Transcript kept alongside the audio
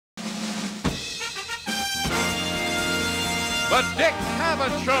The Dick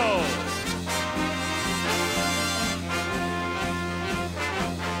Cavett Show.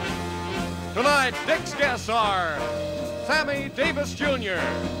 Tonight, Dick's guests are Sammy Davis Jr.,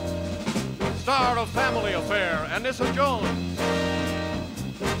 star of Family Affair, and Nissa Jones,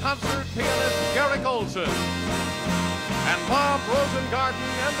 concert pianist Garrick Olson, and Bob Rosengarten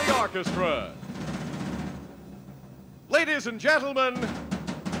and the orchestra. Ladies and gentlemen,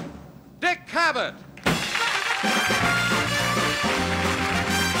 Dick Cavett.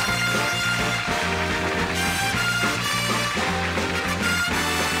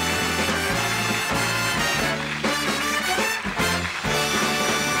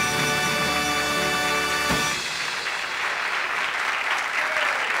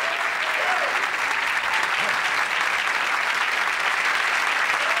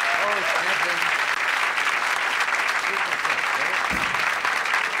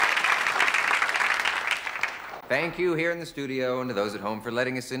 Thank you here in the studio and to those at home for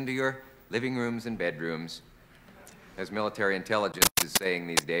letting us into your living rooms and bedrooms, as military intelligence is saying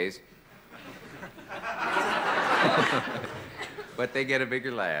these days. But they get a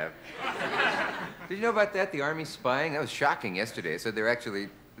bigger laugh. Did you know about that, the Army spying? That was shocking yesterday. So they've actually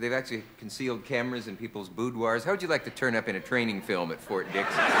concealed cameras in people's boudoirs. How would you like to turn up in a training film at Fort Dix?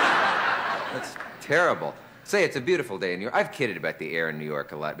 That's terrible. Say, it's a beautiful day in New York. I've kidded about the air in New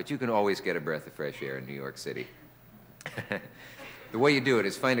York a lot, but you can always get a breath of fresh air in New York City. The way you do it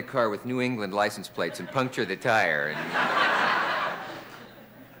is find a car with New England license plates and puncture the tire. And...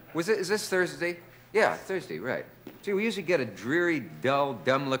 Is this Thursday? Yeah, Thursday, right. Gee, we usually get a dreary, dull,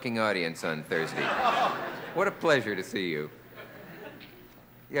 dumb-looking audience on Thursday. What a pleasure to see you.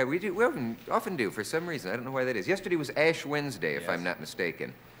 Yeah, we do. We often do, for some reason. I don't know why that is. Yesterday was Ash Wednesday, if I'm not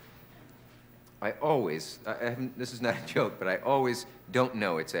mistaken. I always, this is not a joke, but I always don't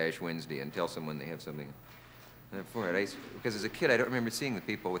know it's Ash Wednesday and tell someone they have something on their forehead. Because as a kid, I don't remember seeing the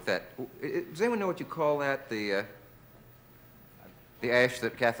people with that. Does anyone know what you call that? The ash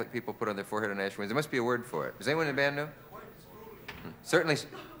that Catholic people put on their forehead on Ash Wednesday? There must be a word for it. Does anyone in the band know? Certainly.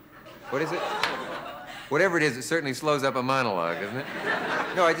 What is it? Whatever it is, it certainly slows up a monologue, doesn't it?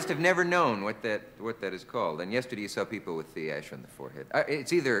 No, I just have never known what that is called. And yesterday you saw people with the ash on the forehead.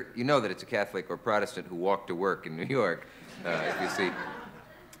 It's either, you know that it's a Catholic or Protestant who walk to work in New York, if you see.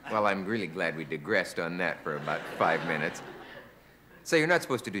 Well, I'm really glad we digressed on that for about 5 minutes. So you're not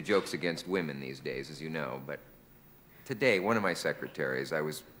supposed to do jokes against women these days, as you know, but today, one of my secretaries, I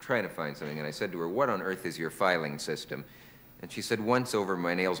was trying to find something, and I said to her, "What on earth is your filing system?" And she said, "Once over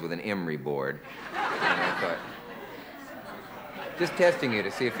my nails with an emery board." And I thought, just testing you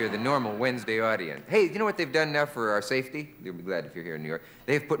to see if you're the normal Wednesday audience. Hey, you know what they've done now for our safety? You'll be glad if you're here in New York.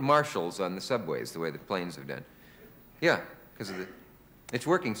 They've put marshals on the subways the way the planes have done. Yeah, because of the... It's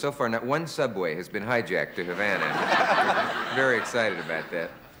working so far. Not one subway has been hijacked to Havana. Very excited about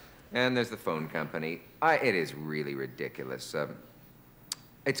that. And there's the phone company. It is really ridiculous.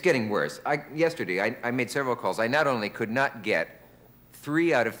 It's getting worse. Yesterday, I made several calls. I not only could not get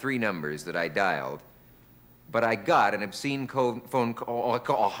 3 out of 3 numbers that I dialed, but I got an obscene phone call.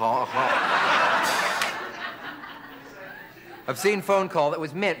 Obscene phone call that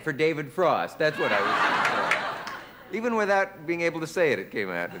was meant for David Frost. That's what I was. Even without being able to say it, it came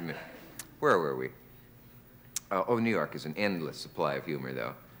out, didn't it? Where were we? New York is an endless supply of humor,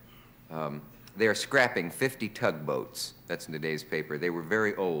 though. They are scrapping 50 tugboats. That's in today's paper. They were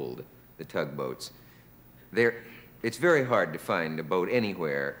very old, the tugboats. It's very hard to find a boat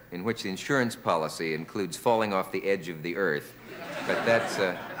anywhere in which the insurance policy includes falling off the edge of the earth. But that's,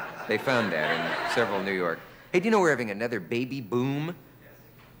 they found that in several New York. Hey, do you know we're having another baby boom?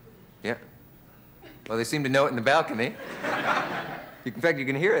 Yeah. Well, they seem to know it in the balcony. In fact, you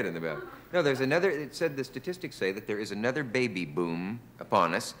can hear it in the balcony. No, there's another, it said, the statistics say that there is another baby boom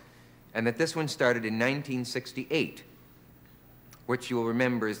upon us, and that this one started in 1968, which you'll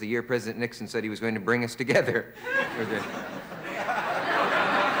remember is the year President Nixon said he was going to bring us together. It was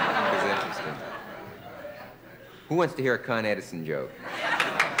interesting. Who wants to hear a Con Edison joke?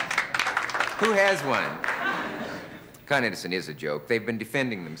 Who has one? Con Edison is a joke. They've been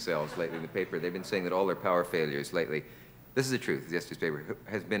defending themselves lately in the paper. They've been saying that all their power failures lately, this is the truth, yesterday's paper,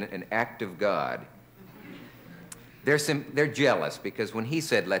 has been an act of God. They're jealous because when he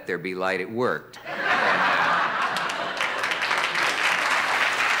said, "Let there be light," it worked. And,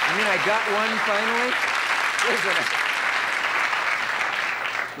 I mean, I got one finally.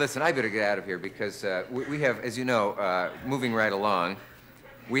 Listen, I better get out of here because we have, as you know, moving right along,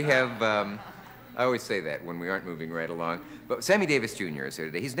 we have, I always say that when we aren't moving right along, but Sammy Davis Jr. is here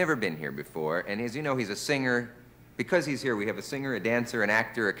today. He's never been here before, and as you know, he's a singer. Because he's here, we have a singer, a dancer, an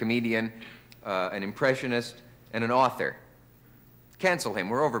actor, a comedian, an impressionist, and an author. cancel him.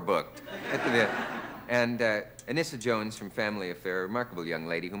 We're overbooked. And Anissa Jones from Family Affair, a remarkable young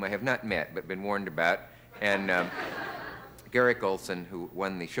lady whom I have not met but been warned about. And Garrick Olson, who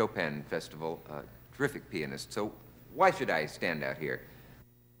won the Chopin Festival, terrific pianist. So why should I stand out here?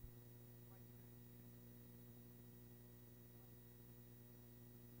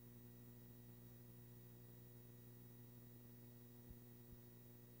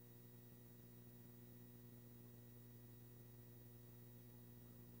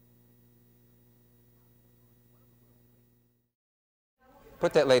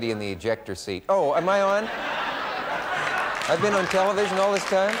 Put that lady in the ejector seat. Oh, am I on? I've been on television all this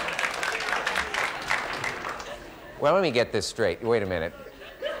time? Well, let me get this straight. Wait a minute.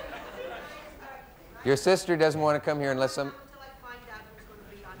 Your sister doesn't want to come here unless some... Until I find out who's going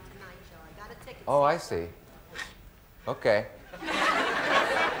to be on tonight's show. I got a ticket. Oh, I see. Okay.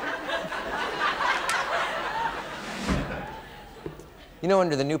 You know,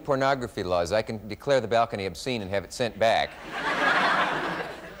 under the new pornography laws, I can declare the balcony obscene and have it sent back.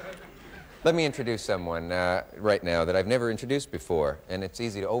 Let me introduce someone right now that I've never introduced before. And it's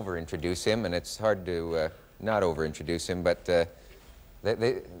easy to over-introduce him, and it's hard to not over-introduce him, but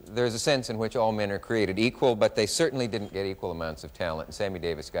there's a sense in which all men are created equal, but they certainly didn't get equal amounts of talent. And Sammy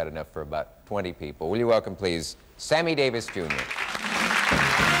Davis got enough for about 20 people. Will you welcome, please, Sammy Davis, Jr.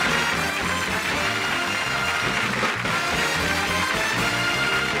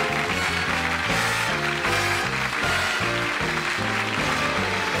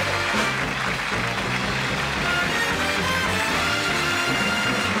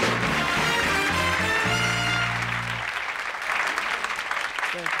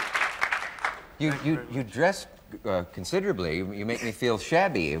 You dress considerably. You make me feel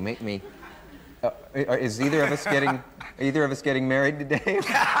shabby. You make me. Is either of us getting married today?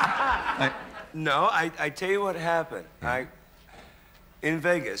 No, I tell you what happened. In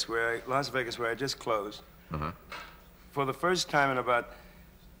Vegas, Las Vegas, where I just closed, for the first time in about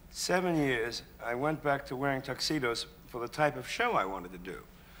 7 years, I went back to wearing tuxedos for the type of show I wanted to do.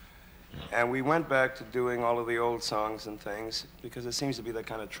 And we went back to doing all of the old songs and things because it seems to be that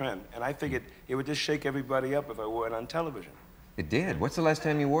kind of trend. And I figured it would just shake everybody up if I wore it on television. It did. What's the last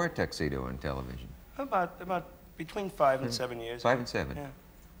time you wore a tuxedo on television? About between 5 and 7 years. 5 and 7? Yeah.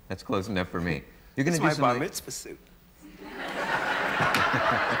 That's close enough for me. You're going It's to do my bar something... mitzvah suit.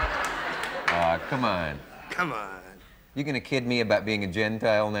 Aw, come on. Come on. You going to kid me about being a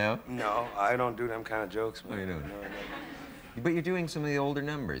Gentile now? No, I don't do them kind of jokes, man. Oh, you don't? No. But you're doing some of the older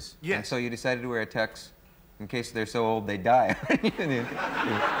numbers. Yes. And so you decided to wear a tux in case they're so old they die. Just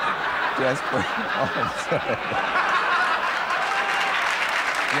for... Oh, I'm sorry.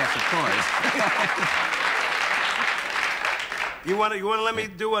 Yes, of course. You want to let me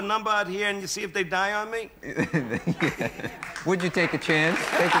do a number out here and you see if they die on me? Yeah. Would you take a chance?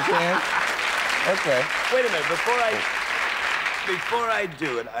 Take a chance? Okay. Wait a minute. Before I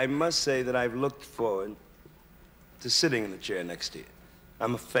do it, I must say that I've looked forward to sitting in the chair next to you.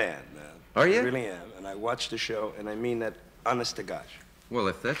 I'm a fan, man. Are you? I really am. And I watch the show, and I mean that honest to gosh. Well,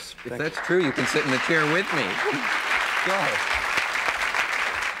 if that's true, you can sit in the chair with me. Go ahead.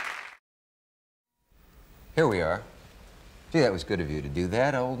 Here we are. Gee, that was good of you to do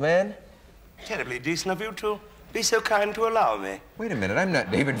that, old man. Terribly decent of you to be so kind to allow me. Wait a minute, I'm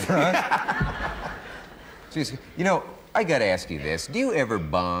not David Frost. Jeez, you know, I gotta ask you this. Do you ever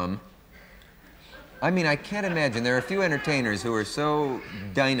bomb? I mean, I can't imagine. There are a few entertainers who are so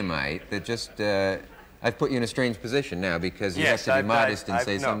dynamite that just, I've put you in a strange position now because you have to be modest and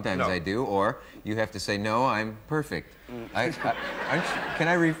say sometimes I do, or you have to say, no, I'm perfect. Can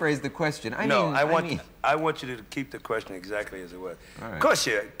I rephrase the question? I want you to keep the question exactly as it was. Right. Of course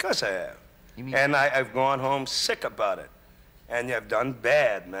I have. And I've gone home sick about it. And I've done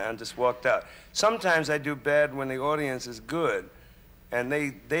bad, man, just walked out. Sometimes I do bad when the audience is good. And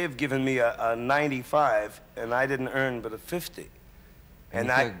they've given me a 95, and I didn't earn but a 50. And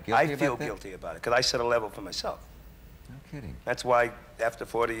I feel guilty about it, because I set a level for myself. No kidding. That's why, after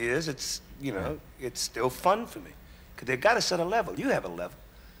 40 years, it's, you know, it's still fun for me. Because they've got to set a level. You have a level.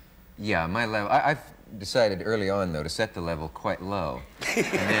 Yeah, my level. I've decided early on, though, to set the level quite low.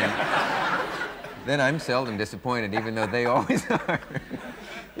 And then I'm seldom disappointed, even though they always are.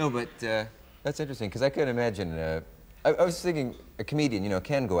 No, but that's interesting, because I could imagine... I was thinking a comedian, you know,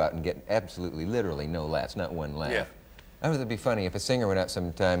 can go out and get absolutely, literally no laughs, not one laugh. Yeah. I thought it'd be funny if a singer went out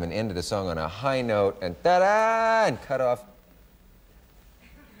sometime and ended a song on a high note and ta-da, and cut off.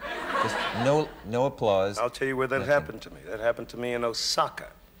 Just no applause. I'll tell you where that happened to me. That happened to me in Osaka.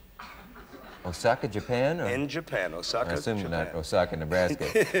 Osaka, Japan? Or? In Japan, Osaka, I assume Japan. not Osaka,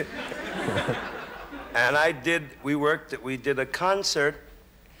 Nebraska. And we did a concert,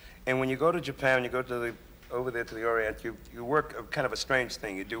 and when you go to Japan, you go to over there to the Orient, you work kind of a strange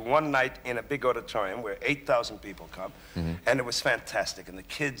thing. You do one night in a big auditorium where 8,000 people come, and it was fantastic, and the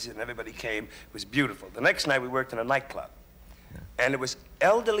kids and everybody came. It was beautiful. The next night, we worked in a nightclub, and it was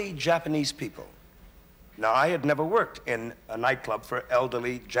elderly Japanese people. Now, I had never worked in a nightclub for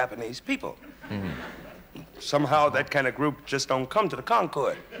elderly Japanese people. Somehow, that kind of group just don't come to the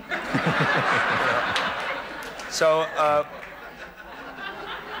Concord. So,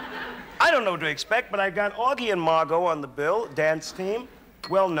 I don't know what to expect, but I got Augie and Margot on the bill, dance team,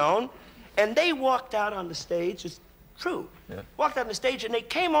 well known, and they walked out on the stage, it's true, walked out on the stage, and they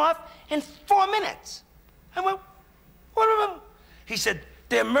came off in 4 minutes. I went, what? He said,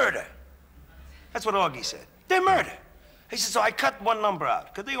 they're murder. That's what Augie said. They're murder. He said, so I cut one number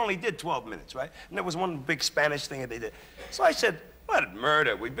out, because they only did 12 minutes, right? And there was one big Spanish thing that they did. So I said, what,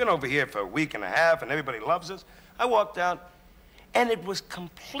 murder? We've been over here for a week and a half, and everybody loves us. I walked out, and it was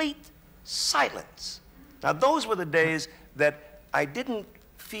complete silence. Now, those were the days that I didn't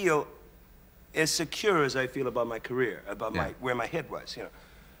feel as secure as I feel about my career, about where my head was, you know.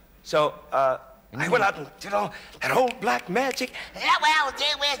 So, I went out and, you know, that old black magic. Yeah, well, gee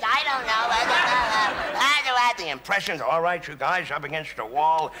whiz, I don't know. I know the impressions. All right, you guys up against the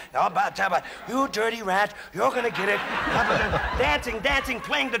wall. You dirty rat, you're gonna get it. Dancing,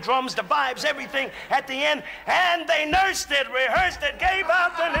 playing the drums, the vibes, everything at the end. And they nursed it, rehearsed it, gave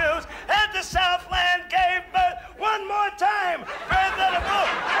out the news. And the Southland gave birth one more time. Birth of the book.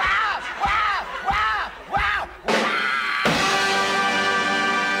 Wow, wow, wow, wow, wow.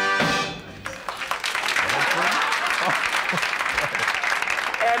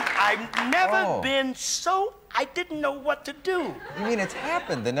 And I've never been so, I didn't know what to do. You mean it's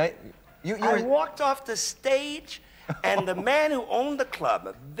happened the night... I walked off the stage, and the man who owned the club,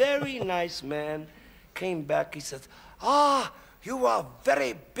 a very nice man, came back. He says, you are a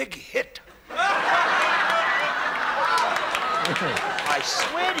very big hit. I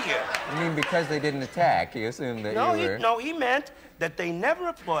swear to you. You mean because they didn't attack, you assumed that you were... No, he meant that they never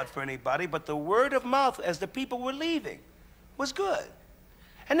applaud for anybody, but the word of mouth as the people were leaving was good.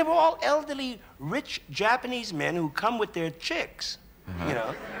 And they were all elderly, rich Japanese men who come with their chicks, you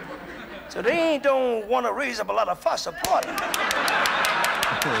know. So they don't want to raise up a lot of fuss applauding.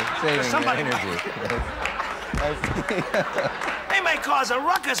 Saving energy. They may cause a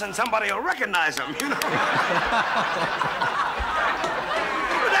ruckus and somebody will recognize them, you know. But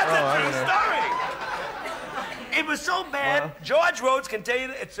that's a true story. It was so bad, George Rhodes can tell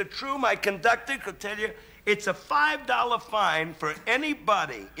you, it's a true, my conductor could tell you, it's a $5 fine for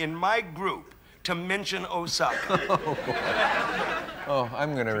anybody in my group to mention Osaka.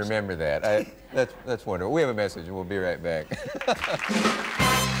 I'm going to remember that. That's wonderful. We have a message, and we'll be right back.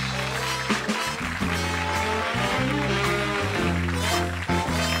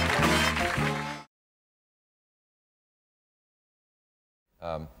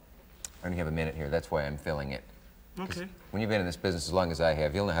 I only have a minute here. That's why I'm filling it. Okay. When you've been in this business as long as I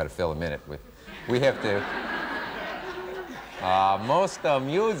have, you'll know how to fill a minute with... We have to... most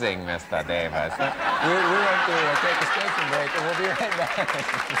amusing, Mr. Davis. We have to take a station break, and we'll be right back.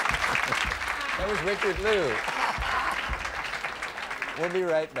 That was Richard Liu. We'll be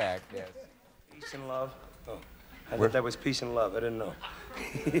right back, yes. Peace and love. Oh, I thought that was peace and love. I didn't know.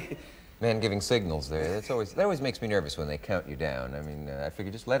 Man giving signals there. That always makes me nervous when they count you down. I mean, I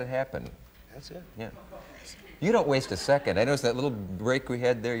figure just let it happen. That's it. Yeah. You don't waste a second. I noticed that little break we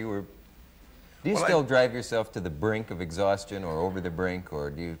had there, you were... Do you still drive yourself to the brink of exhaustion or over the brink,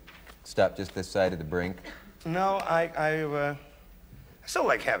 or do you stop just this side of the brink? No, I still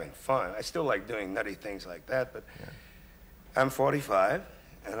like having fun. I still like doing nutty things like that, but I'm 45,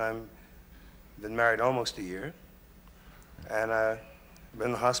 and I've been married almost a year, and I've been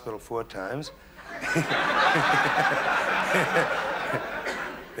in the hospital 4 times.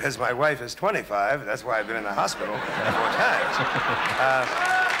 Because my wife is 25, that's why I've been in the hospital 4 times.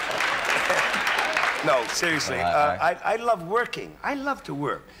 No, seriously, I love working. I love to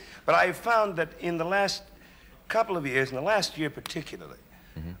work. But I've found that in the last couple of years, in the last year particularly,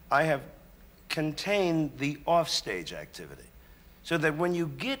 I have contained the offstage activity. So that when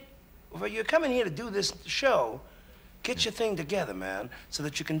you're coming here to do this show, get your thing together, man, so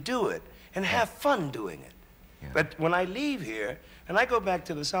that you can do it and have fun doing it. Yeah. But when I leave here, and I go back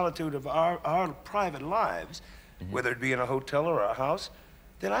to the solitude of our private lives, whether it be in a hotel or a house,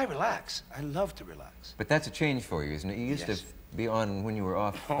 then I relax. I love to relax. But that's a change for you, isn't it? You used to be on when you were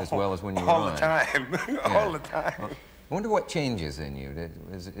off as well as when you were all on. The time. All the time. I wonder what changes in you.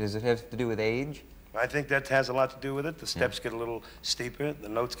 Does it have to do with age? I think that has a lot to do with it. The steps get a little steeper. The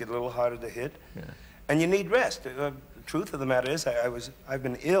notes get a little harder to hit. Yeah. And you need rest. The truth of the matter is, I've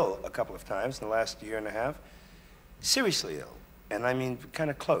been ill a couple of times in the last year and a half, seriously ill, and I mean kind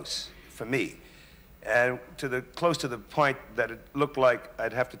of close for me, and close to the point that it looked like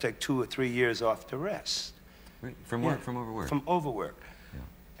I'd have to take 2 or 3 years off to rest. From work, from overwork? From overwork. Yeah.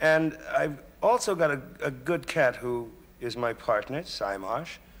 And I've also got a good cat who is my partner, Sammy,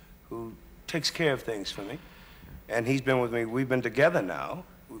 who takes care of things for me, and he's been with me. We've been together now.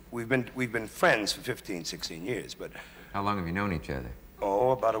 We've been friends for 15, 16 years, but... How long have you known each other?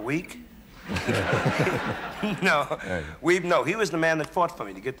 Oh, about a week. No, he was the man that fought for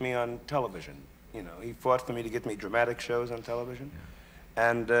me to get me on television. You know, he fought for me to get me dramatic shows on television.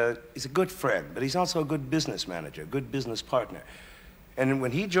 Yeah. And he's a good friend, but he's also a good business manager, a good business partner. And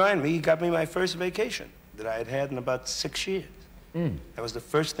when he joined me, he got me my first vacation that I had had in about 6 years. Mm. That was the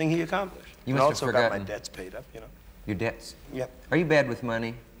first thing he accomplished. You and must also have got forgotten my debts paid up, you know. Your debts? Yep. Are you bad with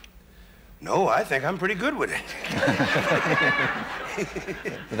money? No, I think I'm pretty good with it.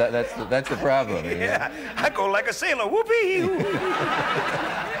 That's the problem. Yeah, I go like a sailor, whoopee.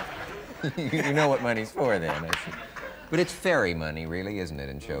 You know what money's for then, I see. But it's fairy money, really, isn't it,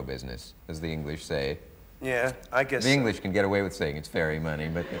 in show business, as the English say? Yeah, I guess The English can get away with saying it's fairy money,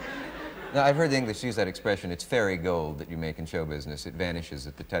 but... No, I've heard the English use that expression, it's fairy gold that you make in show business. It vanishes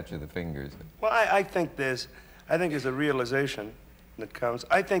at the touch of the fingers. Well, I think there's a realization that comes.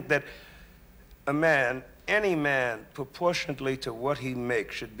 I think that a man, any man, proportionately to what he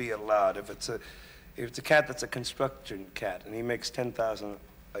makes should be allowed. If it's a cat that's a construction cat and he makes $10,000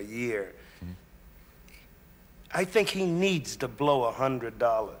 a year, mm-hmm. I think he needs to blow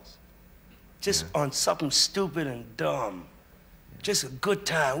 $100 just on something stupid and dumb. Just a good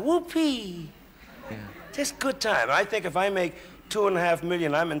time, whoopee. Yeah. Just good time. I think if I make $2.5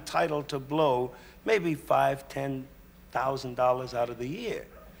 million, I'm entitled to blow maybe $5,000, $10,000 out of the year.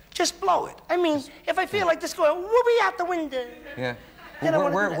 Just blow it. I mean, if I feel like just going whoopee out the window. Yeah. Well,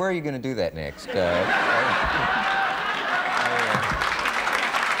 where are you going to do that next? A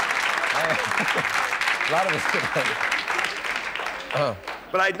lot of us.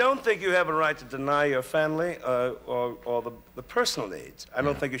 But I don't think you have a right to deny your family or the personal needs. I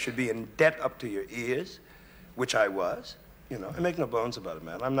don't think you should be in debt up to your ears, which I was. You know, I make no bones about it,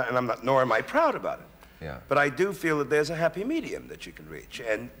 man. I'm not, nor am I proud about it. Yeah. But I do feel that there's a happy medium that you can reach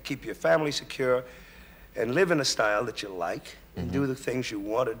and keep your family secure and live in a style that you like and do the things you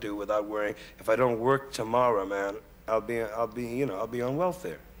want to do without worrying, if I don't work tomorrow, man, I'll be on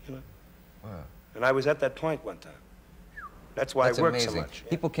welfare, you know. Wow. And I was at that point one time. That's why I work so much.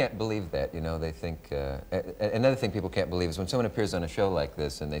 People can't believe that, you know. They think, another thing people can't believe is when someone appears on a show like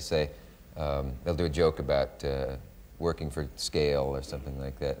this and they say, they'll do a joke about working for scale or something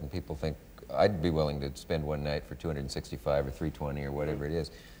like that, and people think, I'd be willing to spend one night for $265 or $320 or whatever it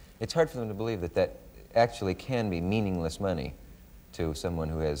is. It's hard for them to believe that that actually can be meaningless money to someone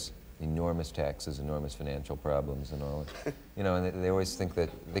who has enormous taxes, enormous financial problems and all. You know, and they always think that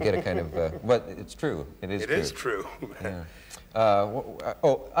they get a kind of, but it's true. It is true. It is true. Yeah.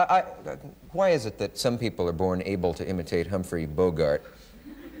 Why is it that some people are born able to imitate Humphrey Bogart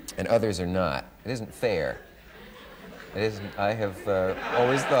and others are not? It isn't fair. It isn't. I have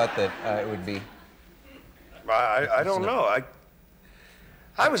always thought that it would be. I don't know.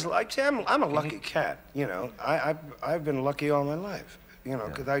 I'm a lucky cat. You know, I've been lucky all my life. You know,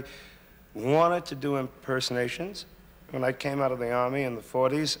 because I wanted to do impersonations. When I came out of the Army in the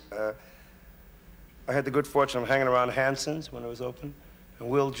 40s, I had the good fortune of hanging around Hanson's when it was open, and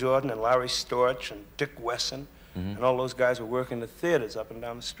Will Jordan and Larry Storch and Dick Wesson, and all those guys were working the theaters up and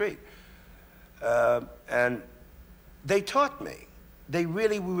down the street. And they taught me. We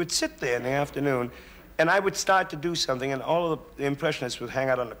would sit there in the afternoon, and I would start to do something, and all of the impressionists would hang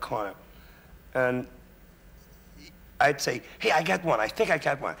out on the corner. And I'd say, hey, I got one. I think I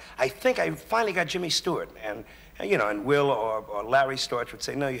got one. I think I finally got Jimmy Stewart. And you know, and Will or Larry Storch would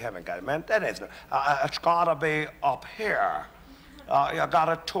say, no, you haven't got it, man. That isn't. It's got to be up here. You got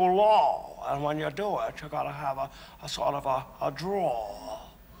it too low. And when you do it, you got to have a sort of a draw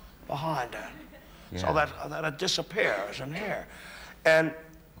behind it, so that it disappears in here. And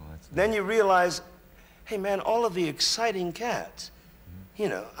then you realize, hey, man, all of the exciting cats, you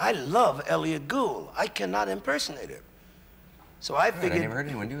know, I love Elliot Gould. I cannot impersonate him. So I figured... I never heard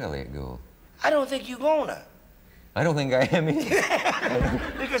anyone do Elliot Gould. I don't think you're gonna. I don't think I am either.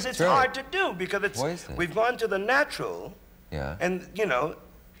 Because it's hard to do, because we've gone to the natural. Yeah. And, you know,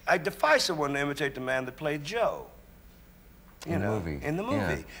 I defy someone to imitate the man that played Joe. In the movie.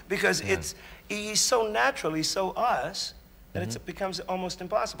 Yeah. Because he's so natural, he's so us, that it becomes almost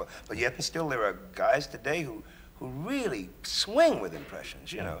impossible. But yet and still there are guys today who who really swing with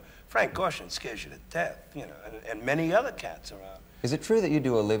impressions, you know. Frank Gorshin scares you to death, you know, and many other cats around. Is it true that you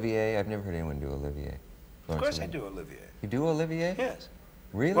do Olivier? I've never heard anyone do Olivier. Of course I do Olivier. You do Olivier? Yes.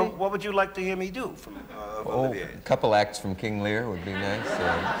 Really? Well, what would you like to hear me do from Olivier? A couple acts from King Lear would be nice.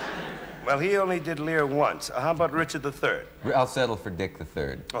 Well, he only did Lear once. How about Richard III? I'll settle for Dick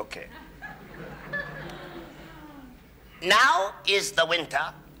III. Okay. Now is the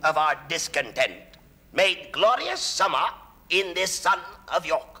winter of our discontent, made glorious summer in this son of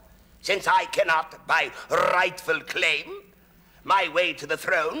York, since I cannot, by rightful claim, my way to the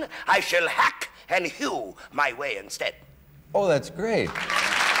throne, I shall hack and hew my way instead. Oh, that's great.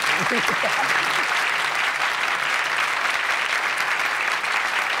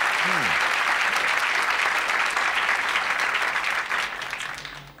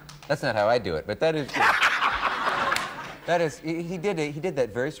 That's not how I do it, but that is. That is, he did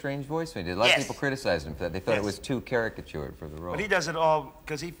that very strange voice when he did. A lot of people criticized him for that. They thought it was too caricatured for the role. But he does it all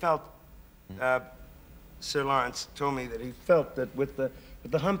because he felt, Sir Lawrence told me that he felt that with the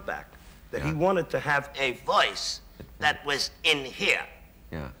humpback, that he wanted to have a voice that was in here.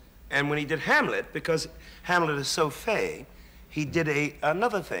 Yeah. And when he did Hamlet, because Hamlet is so fey, he did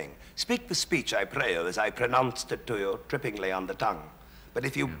another thing. Speak the speech, I pray you, as I pronounced it to you, trippingly on the tongue. But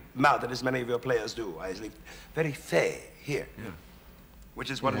if you mouth it, as many of your players do, I leave very fey here. Yeah.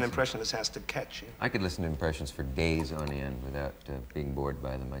 Which is what an impressionist has to catch. I could listen to impressions for days on end without being bored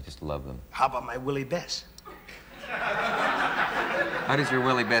by them. I just love them. How about my Willie Bess? How does your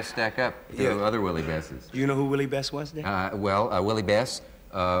Willie Bess stack up to other Willie Besses? Do you know who Willie Bess was, Dick? Willie Bess?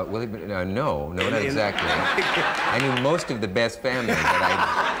 No, not exactly. I knew most of the Bess family,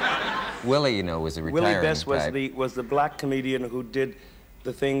 but Willie, you know, was a retiring Willie Bess type. was the black comedian who did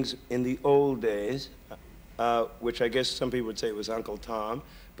the things in the old days, which I guess some people would say was Uncle Tom,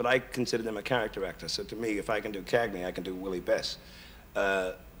 but I considered him a character actor. So to me, if I can do Cagney, I can do Willie Bess.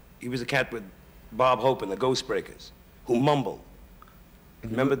 He was a cat with Bob Hope in the Ghostbreakers, who mumbled.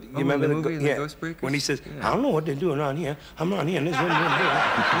 Remember the movie, The Ghostbreakers? When he says, I don't know what they're doing around here. I'm around here and this one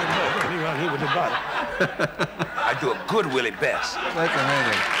around here with the body. I do a good Willie Bess. That's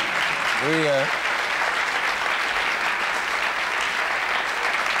amazing.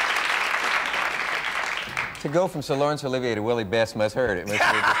 To go from Sir Laurence Olivier to Willie Bess must hurt. It must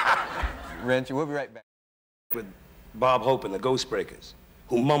just wrench you. We'll be right back. With Bob Hope in the Ghostbreakers,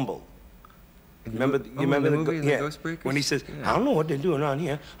 who mumbled. Remember the movie, The Ghostbreakers? When he says, I don't know what they're doing around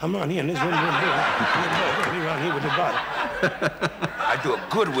here. I'm around here and this one around here with the body. I do a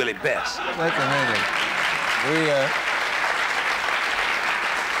good Willie Bess. That's amazing.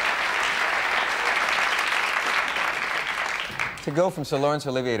 To go from Sir Laurence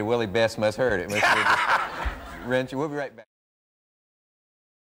Olivier to Willie Bess must hurt. It must just wrench you. We'll be right back.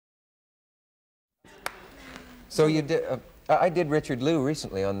 So you did. I did Richard Lou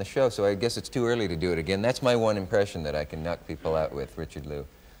recently on the show, so I guess it's too early to do it again. That's my one impression that I can knock people out with, Richard Lou.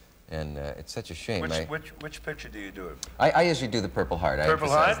 And it's such a shame. Which picture do you do it? I usually do the Purple Heart. Purple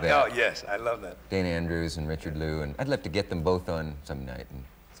Heart? That. Oh, yes, I love that. Dana Andrews and Richard Lou, and I'd love to get them both on some night and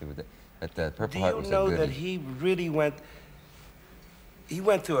see what they... But the Purple Heart was a Do you goodie. know that he really went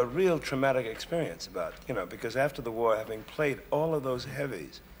through a real traumatic experience about, you know, because after the war, having played all of those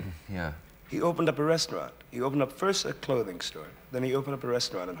heavies, yeah. He opened up a restaurant. He opened up first a clothing store, then he opened up a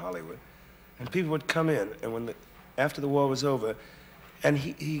restaurant in Hollywood. And people would come in, and after the war was over, and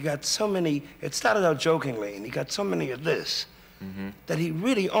he got so many, it started out jokingly, and he got so many of this, that he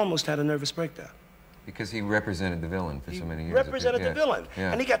really almost had a nervous breakdown. Because he represented the villain for so many years. He represented the villain.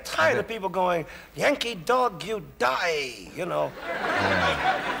 Yeah. And he got tired of people going, Yankee dog, you die, you know.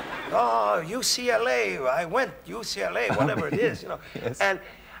 Yeah. Oh, UCLA, I went UCLA, whatever it is, you know. Yes. And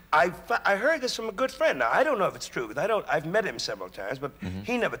I heard this from a good friend. Now, I don't know if it's true, because I've met him several times, but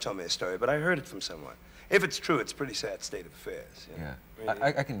he never told me a story, but I heard it from someone. If it's true, it's a pretty sad state of affairs. You know? Yeah.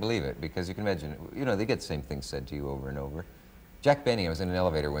 Really. I can believe it, because you can imagine, you know, they get the same things said to you over and over. Jack Benny, I was in an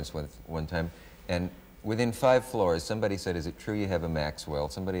elevator once one time, and within 5 floors, somebody said, is it true you have a Maxwell?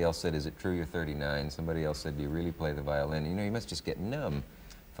 Somebody else said, is it true you're 39? Somebody else said, do you really play the violin? You know, you must just get numb,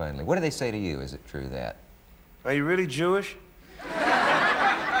 finally. What do they say to you? Is it true that? Are you really Jewish?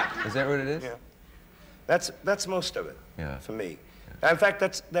 Is that what it is? Yeah. That's most of it, for me. Yeah. In fact,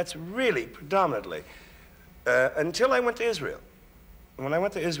 that's really predominantly. Until I went to Israel. When I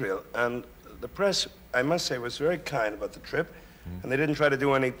went to Israel, and the press, I must say, was very kind about the trip, and they didn't try to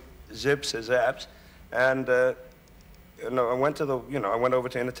do any zips or zaps. And you know, I went over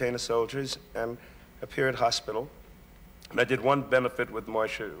to entertain the soldiers and appear at hospital. And I did one benefit with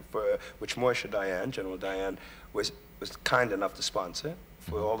which Moishe Dayan, General Dayan, was kind enough to sponsor,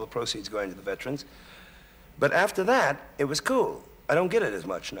 for all the proceeds going to the veterans. But after that, it was cool. I don't get it as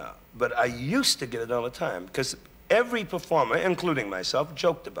much now. But I used to get it all the time because every performer, including myself,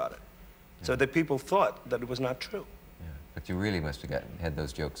 joked about it. So that people thought that it was not true. Yeah. But you really must have had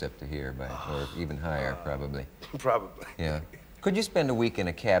those jokes up to here, or even higher, probably. Probably. Yeah. Could you spend a week in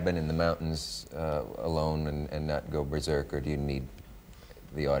a cabin in the mountains alone and not go berserk, or do you need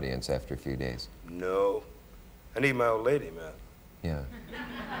the audience after a few days? No. I need my old lady, man. Yeah.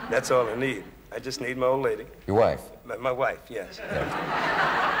 That's all I need. I just need my old lady. Your wife? My wife, yes.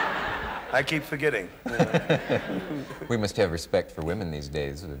 I keep forgetting. We must have respect for women these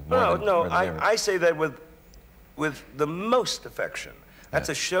days. No, I say that with the most affection. That's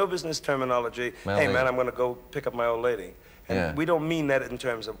a show business terminology. Hey, man, I'm going to go pick up my old lady. And we don't mean that in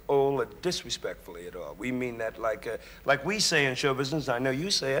terms of old or disrespectfully at all. We mean that like we say in show business, I know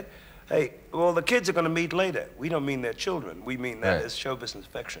you say it, hey, well, the kids are going to meet later. We don't mean they're children. We mean that as show business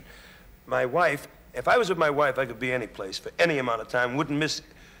affection. My wife, if I was with my wife, I could be any place for any amount of time, wouldn't miss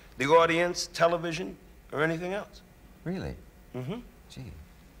the audience, television, or anything else. Really? Mm-hmm. Gee,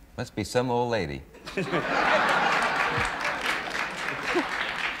 must be some old lady.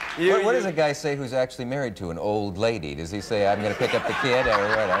 What does a guy say who's actually married to an old lady? Does he say, I'm going to pick up the kid, or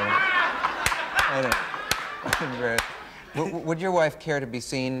what? I don't. Would your wife care to be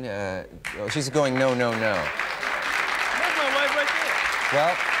seen? Oh, she's going, no, no, no. That's my wife right there.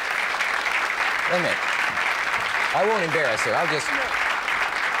 Well, wait a minute. I won't embarrass her. I'll just...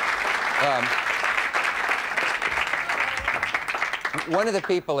 one of the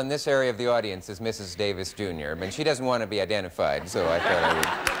people in this area of the audience is Mrs. Davis, Jr. I mean, she doesn't want to be identified, so I thought I would...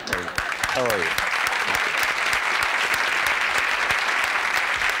 How are you?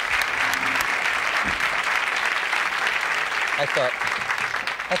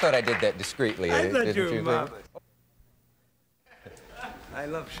 I thought I did that discreetly. I thought you were marvelous. I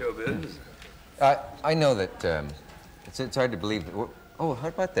love show business. I know that it's hard to believe. Oh, how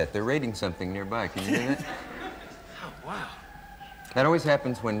about that? They're raiding something nearby. Can you hear that? Oh, wow. That always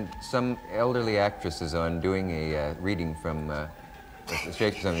happens when some elderly actress is on doing a reading from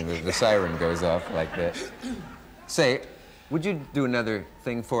Shakespeare, something. The siren goes off like that. Say, would you do another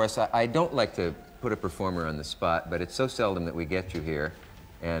thing for us? I don't like to put a performer on the spot, but it's so seldom that we get you here.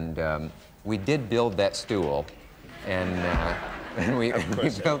 And we did build that stool, and we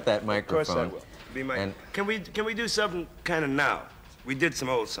built that microphone. Of course I will. Be my... Can we do something kind of now? We did some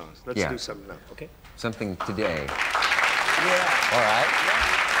old songs. Let's do something now, okay? Something today. Yeah. All right.